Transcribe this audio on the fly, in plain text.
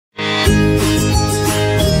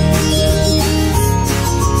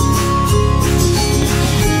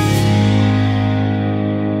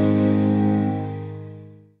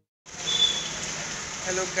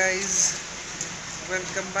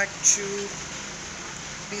To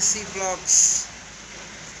PC blogs.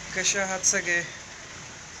 कसे आहात सगळे?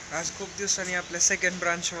 आज खूप दिवसांनी आपल्या सेकंड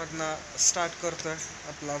ब्रांचमधनं स्टार्ट करतोय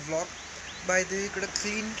आपला व्लॉग. बाय द वे इकडं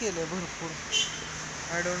क्लीन केलं भरपूर.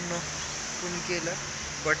 आय डोंट नो कुणी केलं,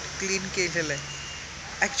 बट क्लीन केलेलं आहे.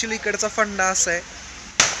 ॲक्च्युली इकडचा फंडा असा आहे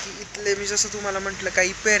की इथले, मी जसं तुम्हाला म्हटलं,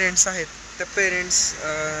 काही पेरेंट्स आहेत. त्या पेरेंट्स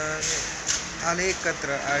आले एकत्र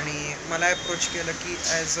आणि मला अप्रोच केलं की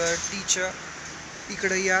ॲज अ टीचर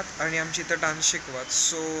इकडं यात आणि आमच्या इथं डान्स शिकवात.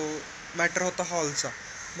 सो मॅटर होता हॉलचा.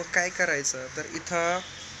 मग काय करायचं, तर इथं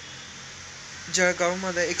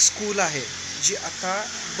जळगावमध्ये एक स्कूल आहे जी आता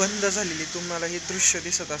बंद झालेली. तुम्हाला हे दृश्य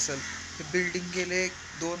दिसत असेल. हे बिल्डिंग गेले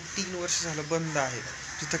 2-3 वर्ष झालं बंद आहे.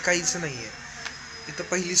 तिथं काहीच नाही आहे. तिथं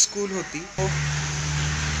पहिली स्कूल होती,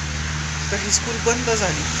 तर ही स्कूल बंद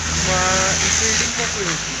झाली. मग ही बिल्डिंग मोकळी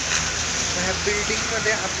होती. मग ह्या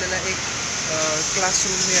बिल्डिंगमध्ये आपल्याला एक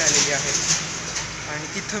क्लासरूम मिळालेली आहे आणि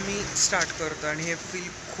तिथं मी स्टार्ट करतो. आणि हे फील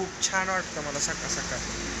खूप छान वाटतं मला सकाळ सकाळ,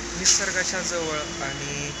 निसर्गाच्या जवळ,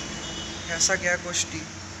 आणि ह्या सगळ्या गोष्टी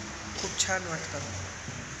खूप छान वाटतात.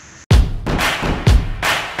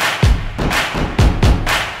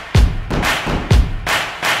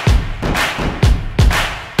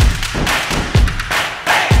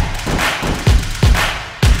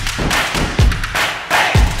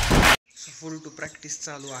 फुल टू प्रॅक्टिस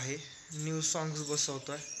चालू आहे. New songs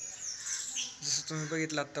बसवतोय. जसं तुम्ही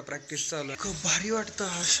बघितलं आत्ता प्रॅक्टिस चालू आहे. खूप भारी वाटतं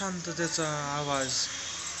हा शांततेचा आवाज,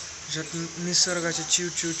 ज्यात निसर्गाचे चिव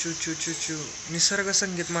चिव चिव चिव चिव चिव. निसर्ग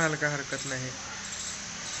संगीत म्हणायला काय हरकत नाही.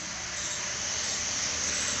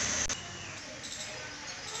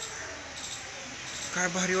 काय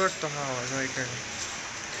भारी वाटतो हा आवाज ऐकायला.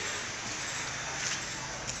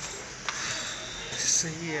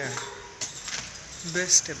 सही आहे.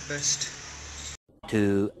 बेस्ट आहे, बेस्ट.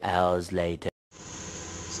 2 hours later.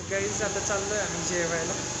 सकाळीच आता चाललोय आम्ही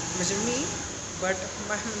जेवायला. म्हणजे मी, बट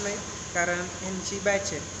मॅम नाही, कारण यांची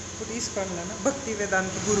बॅच आहे. कुठे इस्कॉनला ना, भक्ती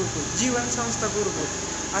वेदांत गुरुकुल, जीवन संस्था गुरुकुल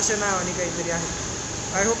अशा नावाने काहीतरी आहे.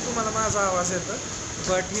 आय होप तुम्हाला माझा आवाज येतो,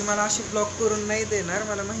 बट ही मला अशी ब्लॉग करून नाही देणार.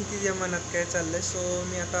 मला माहिती द्या मनात काय चाललंय. सो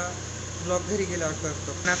मी आता ब्लॉग घरी गेल्यावर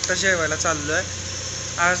करतो. आणि आत्ता जेवायला चाललोय.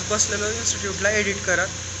 आज बसलेलो इन्स्टिट्यूटला एडिट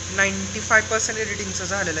करत. 95% एडिटिंगचं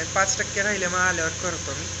झालेलं आहे. 5% राहिले, मग आल्यावर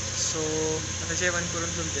करतो मी. सो आता जेवण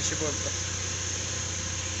करून तुमच्याशी बोलतो.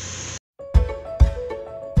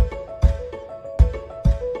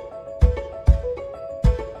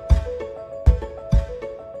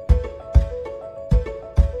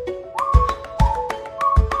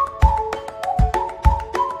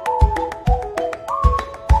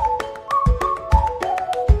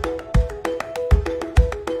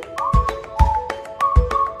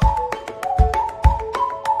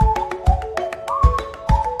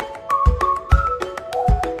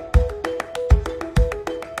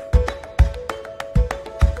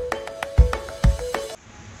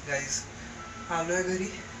 आलोय घरी,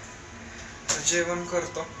 जेवण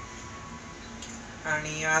करतो.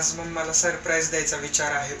 आणि आज मग मला सरप्राईज द्यायचा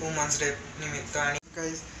विचार आहे वुमन्स डे निमित्त. आणि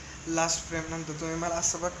काही लास्ट फ्रेम नंतर तुम्ही मला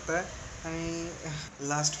असं बघताय. आणि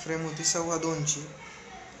लास्ट फ्रेम होती 2:15ची.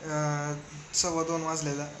 2:15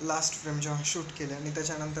 वाजलेला लास्ट फ्रेम जेव्हा शूट केलं. आणि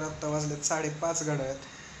त्याच्यानंतर आत्ता वाजलेत 5:30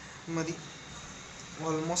 घड्याळात. मध्ये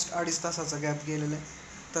ऑलमोस्ट 2.5 तासाचा गॅप गेलेला आहे.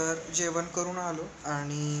 तर जेवण करून आलो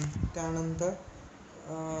आणि त्यानंतर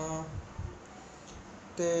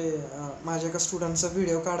माझ्या एका स्टुडंटचा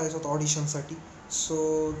व्हिडिओ काढायचा होता ऑडिशनसाठी. सो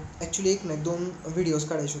ॲक्च्युली एक नाही, 2 व्हिडिओज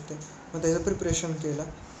काढायचे होते. मग त्याचं प्रिपरेशन केलं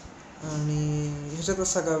आणि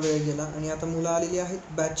ह्याच्यातच सगळा वेळ गेला. आणि आता मुलं आलेली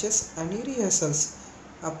आहेत बॅचेस आणि रिहर्सल्स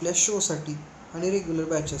आपल्या शोसाठी आणि रेग्युलर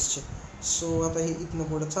बॅचेसचे. सो आता हे इथनं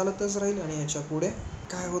पुढं चालतच राहील. आणि ह्याच्या पुढे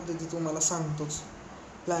काय होतं ते तुम्हाला सांगतोच.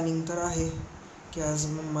 प्लॅनिंग तर आहे की आज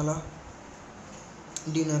मग मला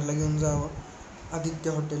डिनरला घेऊन जावं आदित्य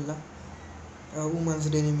हॉटेलला वुमन्स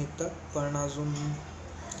डे निमित्त. पण अजून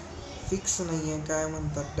फिक्स नाही आहे काय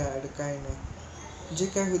म्हणतात डॅड, काय नाही. जे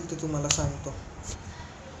काय होईल ते तुम्हाला सांगतो.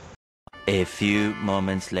 A few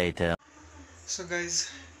moments later. So guys,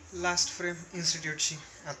 last frame इन्स्टिट्यूटची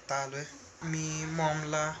आत्ता आलो आहे. मी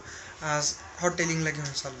मॉमला आज हॉटेलिंगला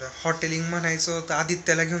घेऊन चाललो आहे. हॉटेलिंग म्हणायचं होतं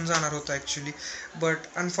आदित्याला घेऊन जाणार होतं ॲक्च्युली, बट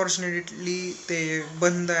अनफॉर्च्युनेटली ते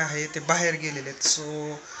बंद आहे, ते बाहेर गेलेले आहेत.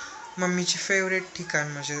 सो मम्मीची फेवरेट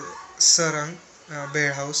ठिकाण म्हणजे सरंग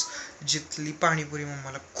बेळ हाऊस, जिथली पाणीपुरी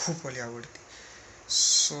मम्माला खूप आवडते.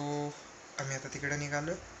 सो आम्ही आता तिकडे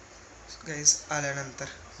निघालो. गाईज आल्यानंतर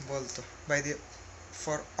बोलतो. By the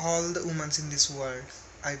for all the women's in this world,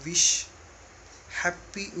 I wish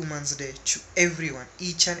happy women's day to everyone,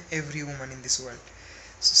 each and every woman in this world.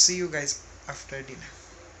 So C you guys after dinner.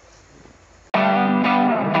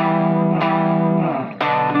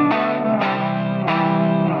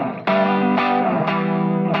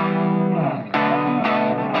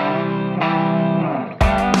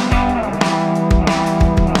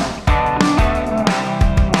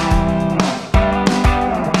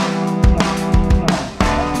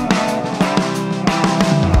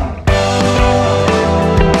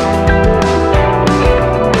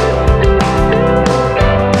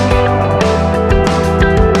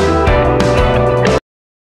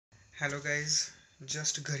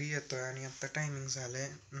 Just घरी येतो आहे आणि आत्ता timing झालं आहे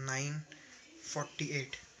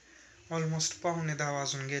 9:48. Almost 9:45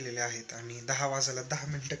 वाजून गेलेले आहेत आणि 10 वाजायला 10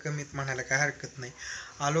 मिनटं कमीत म्हणायला काय हरकत नाही.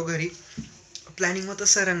 आलो घरी. प्लॅनिंग होतं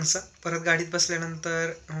सरंगचा. परत गाडीत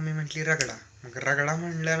बसल्यानंतर मम्मी म्हटली रगडा. मग रगडा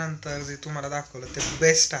म्हणल्यानंतर जे तुम्हाला दाखवलं ते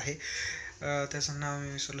बेस्ट आहे. त्याचं नाव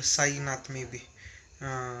मी विसरलं, साईनाथ मे बी.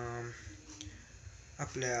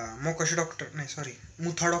 आपल्या मोकाशी डॉक्टर नाही सॉरी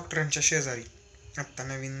मुथा डॉक्टरांच्या शेजारी. आत्ता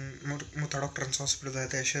नवीन मुथा डॉक्टरांचं हॉस्पिटल आहे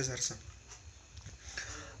त्या शेजारचं.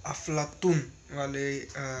 अफलातूनवाले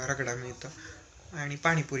रगडा मिळतं आणि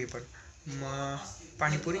पाणीपुरी पण. मग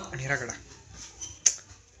पाणीपुरी आणि रगडा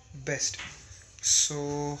बेस्ट.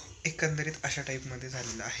 सो एकंदरीत अशा टाईपमध्ये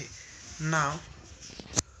झालेलं आहे. नाव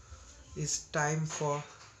is time for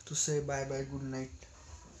to say bye bye good night.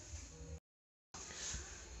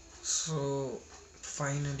 So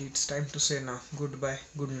finally it's time to से ना गुड बाय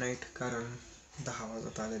गुड नाईट, कारण 10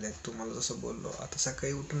 वाजत आलेले आहेत. तुम्हाला जसं बोललो आता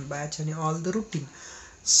सकाळी उठून बॅच आणि ऑल द रुटीन.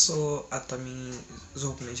 सो आता मी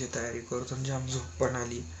झोपण्याची तयारी करतो. जाम झोप पण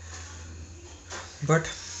आली, बट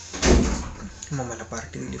मम्माला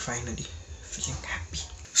पार्टी दिली फायनली. Feeling happy.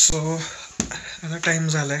 सो आता टाईम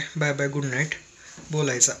झाला आहे बाय बाय गुड नाईट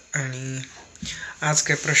बोलायचा. आणि आज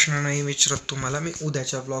काही प्रश्न नाही विचारत तुम्हाला, मी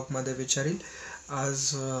उद्याच्या ब्लॉगमध्ये विचारील.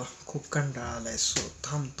 आज खूप कंटाळा आला आहे. सो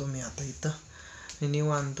थांबतो मी आता इथं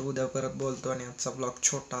निवांत. उद्या परत बोलतो. आणि आजचा ब्लॉग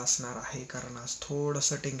छोटा असणार आहे कारण आज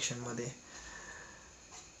थोडंसं टेन्शनमध्ये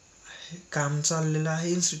काम चाललेलं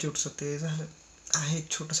आहे इन्स्टिट्यूटचं. ते झालं आहे एक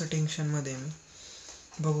छोटंसं टेन्शनमध्ये मी.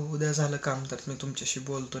 बघू उद्या झालं काम तर मी तुमच्याशी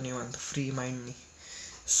बोलतो निवांत free माइंडनी.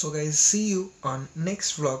 So guys C you on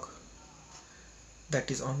next vlog,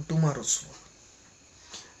 that is on tomorrow's vlog.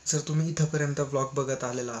 जर तुम्ही इथंपर्यंत व्लॉग बघत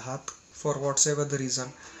आलेला आहात for what's ever the reason,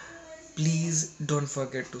 please don't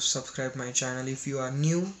forget to subscribe my channel if you are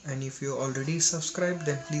new, and if you already subscribed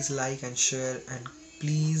then please like and share, and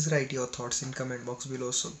please write your thoughts in comment box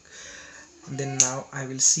below. So then now I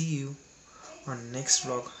will see you on next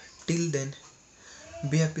vlog. Till then,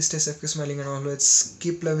 be happy, stay safe, keep smiling, and always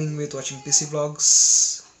keep loving with watching PC vlogs.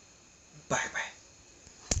 Bye bye.